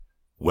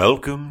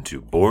Welcome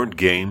to Board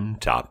Game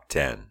Top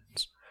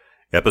Tens,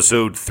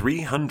 episode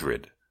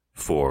 300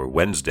 for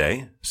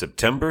Wednesday,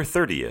 September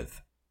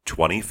 30th,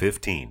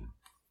 2015.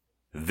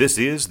 This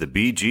is the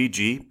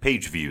BGG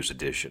Page Views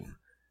edition.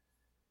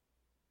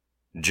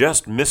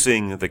 Just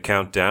missing the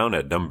countdown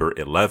at number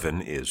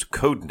 11 is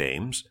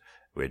Codenames,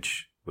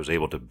 which was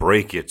able to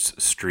break its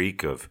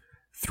streak of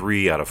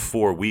 3 out of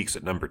 4 weeks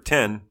at number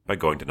 10 by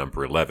going to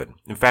number 11.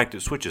 In fact,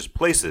 it switches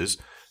places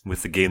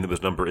with the game that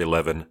was number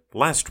 11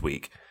 last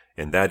week,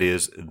 and that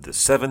is The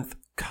Seventh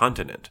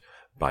Continent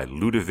by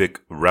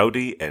Ludovic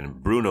Roudy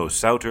and Bruno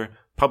Sauter,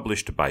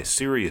 published by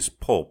Sirius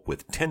Pulp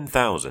with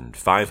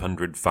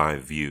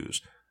 10,505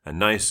 views, a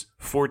nice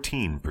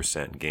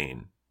 14%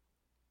 gain.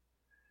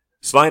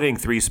 Sliding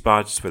 3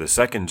 spots for the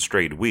second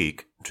straight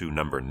week to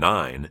number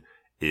 9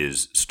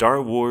 is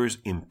Star Wars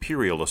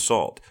Imperial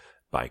Assault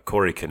by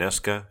Corey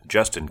Konieczka,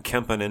 Justin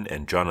Kemppanen,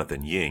 and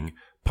Jonathan Ying,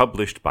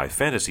 published by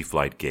Fantasy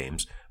Flight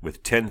Games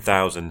with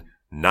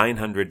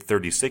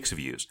 10,936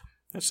 views.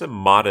 That's a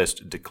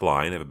modest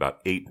decline of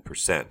about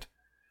 8%.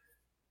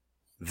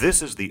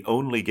 This is the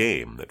only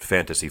game that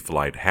Fantasy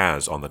Flight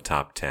has on the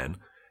top 10,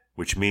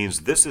 which means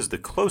this is the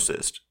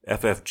closest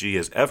FFG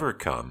has ever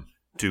come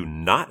to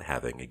not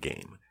having a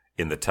game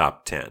in the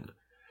top 10.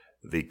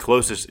 The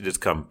closest it has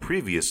come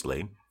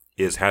previously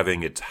is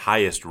having its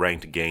highest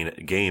ranked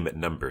game at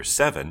number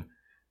 7,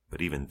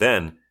 but even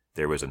then,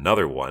 there was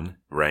another one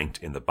ranked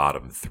in the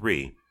bottom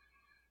 3.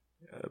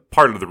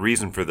 Part of the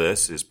reason for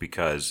this is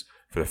because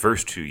for the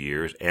first 2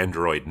 years,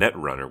 Android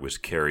Netrunner was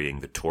carrying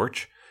the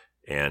torch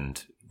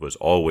and was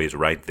always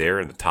right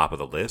there in the top of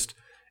the list.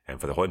 And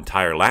for the whole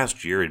entire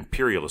last year,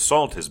 Imperial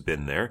Assault has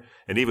been there.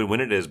 And even when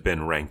it has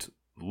been ranked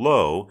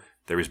low,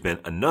 there has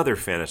been another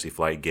Fantasy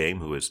Flight game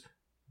who has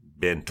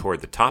been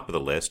toward the top of the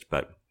list,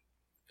 but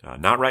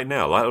not right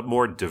now. A lot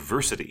more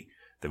diversity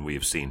than we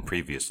have seen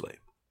previously.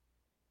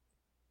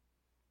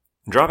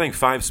 Dropping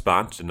 5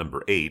 spots to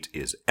number 8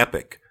 is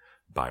Epic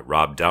by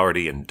Rob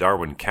Dougherty and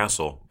Darwin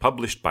Castle,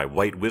 published by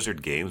White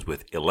Wizard Games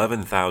with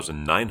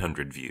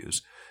 11,900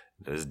 views.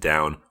 That is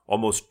down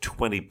almost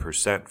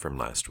 20% from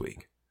last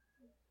week.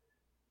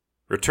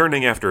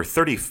 Returning after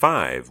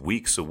 35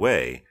 weeks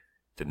away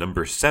to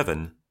number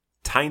 7,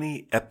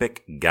 Tiny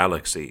Epic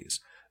Galaxies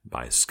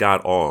by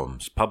Scott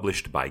Almes,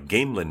 published by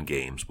Gamelin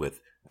Games with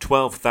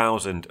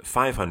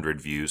 12,500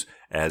 views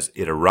as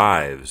it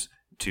arrives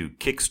to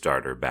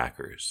Kickstarter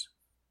backers.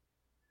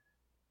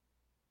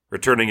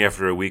 Returning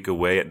after a week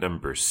away at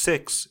number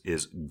 6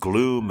 is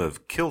Gloom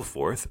of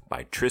Kilforth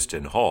by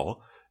Tristan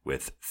Hall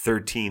with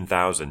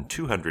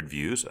 13,200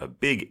 views, a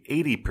big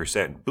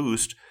 80%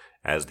 boost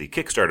as the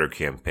Kickstarter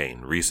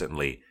campaign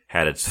recently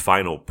had its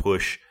final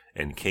push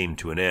and came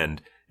to an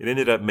end. It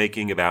ended up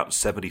making about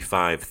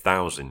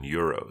 75,000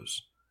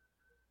 euros.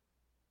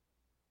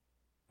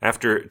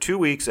 After 2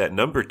 weeks at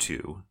number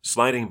 2,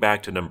 sliding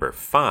back to number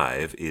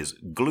 5 is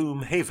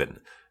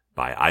Gloomhaven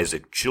by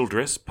Isaac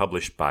Childress,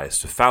 published by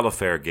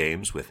Cephalofair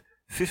Games with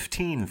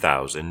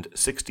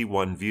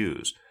 15,061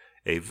 views,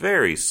 a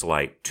very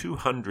slight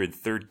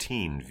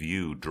 213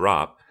 view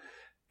drop,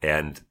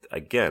 and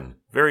again,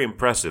 very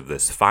impressive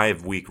this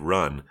 5-week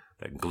run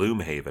that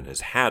Gloomhaven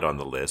has had on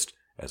the list,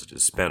 as it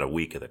has spent a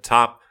week at the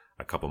top,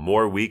 a couple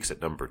more weeks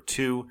at number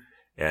 2,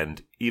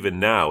 and even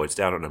now it's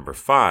down at number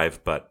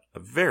 5, but a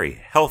very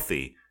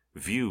healthy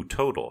view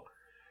total.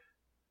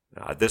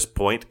 At this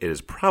point, it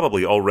has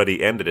probably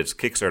already ended its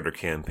Kickstarter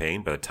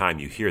campaign by the time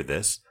you hear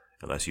this,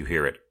 unless you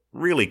hear it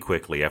really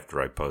quickly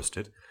after I post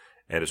it,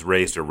 and it's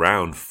raised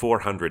around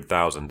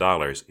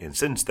 $400,000, and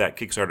since that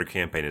Kickstarter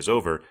campaign is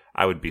over,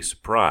 I would be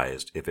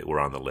surprised if it were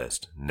on the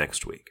list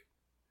next week.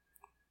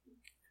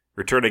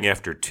 Returning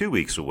after 2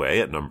 weeks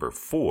away at number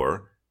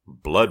 4,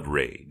 Blood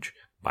Rage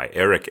by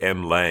Eric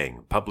M.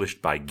 Lang,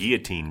 published by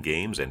Guillotine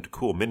Games and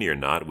Cool Mini or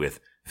Not with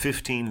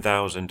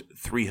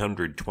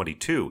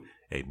 15,322,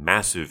 a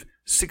massive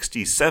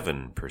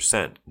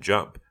 67%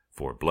 jump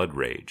for Blood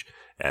Rage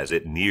as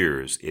it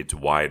nears its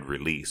wide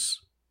release.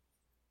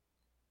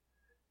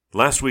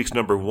 Last week's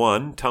number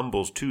 1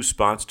 tumbles 2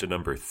 spots to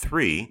number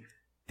 3.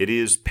 It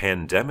is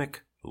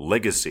Pandemic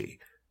Legacy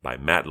by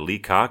Matt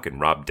Leacock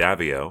and Rob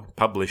Davio,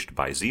 published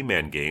by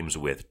Z-Man Games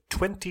with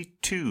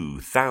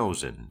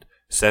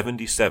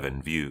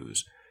 22,077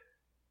 views.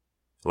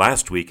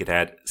 Last week it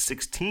had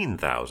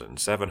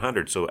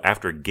 16,700, so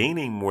after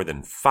gaining more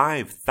than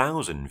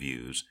 5,000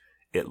 views,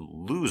 it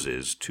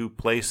loses 2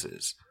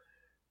 places.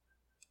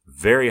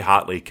 Very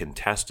hotly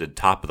contested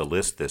top of the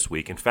list this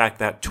week. In fact,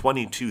 that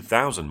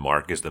 22,000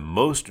 mark is the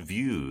most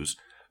views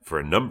for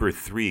a number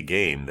 3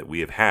 game that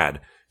we have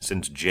had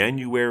since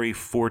January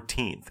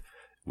 14th,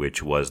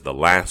 which was the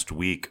last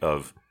week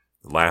of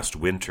last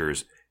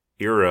winter's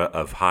era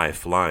of high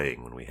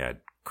flying, when we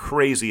had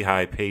crazy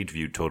high page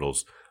view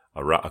totals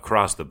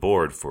across the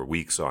board for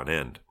weeks on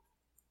end.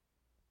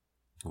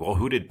 Well,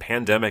 who did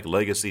Pandemic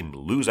Legacy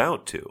lose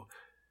out to?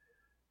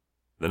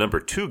 The number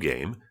 2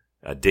 game,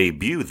 a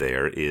debut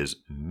there, is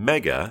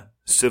Mega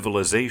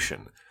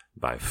Civilization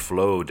by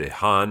Flo de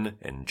Haan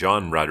and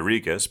John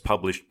Rodriguez,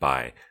 published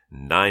by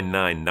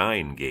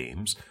 999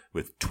 games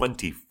with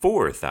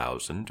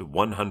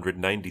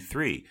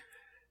 24,193.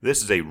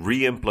 This is a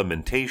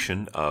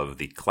re-implementation of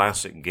the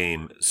classic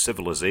game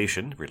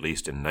Civilization,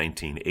 released in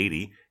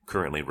 1980,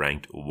 currently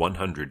ranked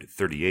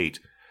 138,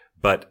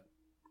 but,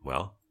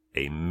 well,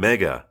 a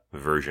mega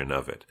version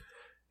of it.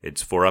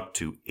 It's for up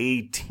to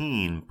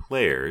 18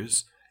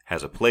 players,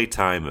 has a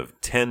playtime of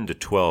 10 to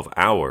 12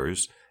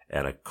 hours,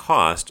 at a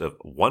cost of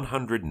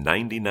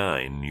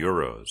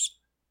 €199,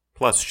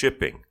 plus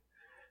shipping.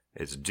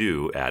 It's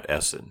due at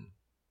Essen.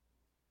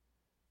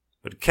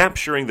 But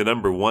capturing the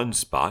number 1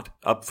 spot,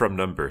 up from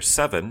number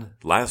 7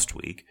 last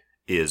week,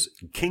 is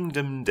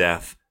Kingdom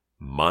Death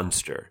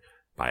Monster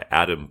by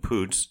Adam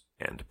Poots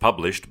and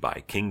published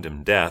by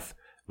Kingdom Death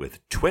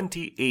with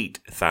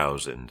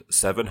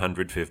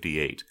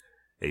 28,758,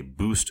 a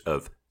boost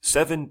of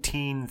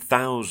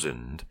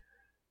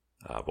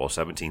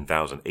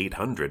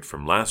 17,800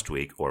 from last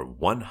week, or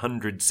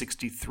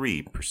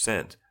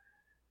 163%.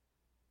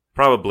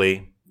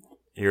 Probably,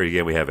 here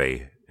again we have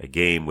a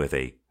game with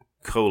a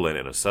colon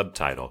and a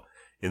subtitle.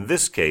 In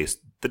this case,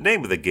 the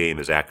name of the game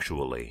is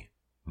actually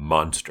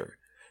Monster,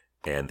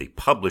 and the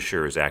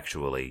publisher is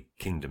actually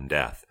Kingdom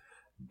Death.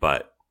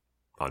 But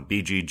on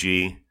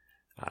BGG,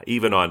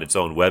 even on its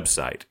own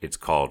website, it's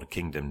called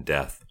Kingdom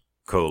Death,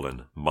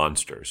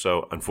 Monster.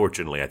 So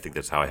unfortunately, I think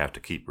that's how I have to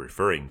keep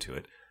referring to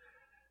it.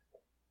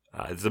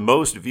 The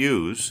most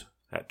views,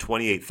 at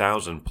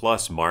 28,000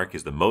 plus mark,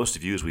 is the most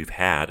views we've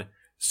had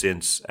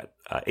since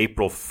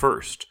April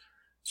 1st.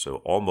 So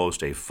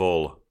almost a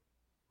full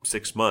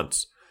 6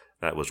 months.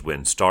 That was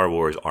when Star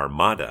Wars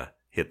Armada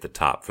hit the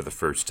top for the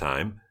first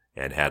time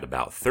and had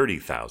about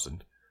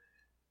 30,000.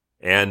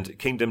 And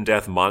Kingdom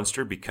Death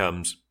Monster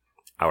becomes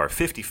our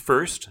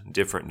 51st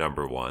different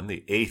number 1,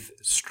 the 8th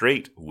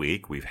straight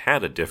week we've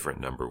had a different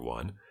number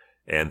 1,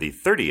 and the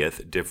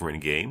 30th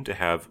different game to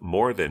have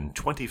more than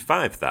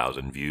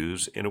 25,000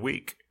 views in a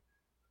week.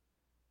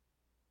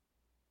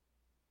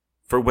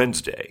 For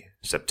Wednesday,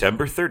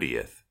 September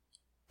 30th,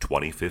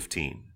 2015.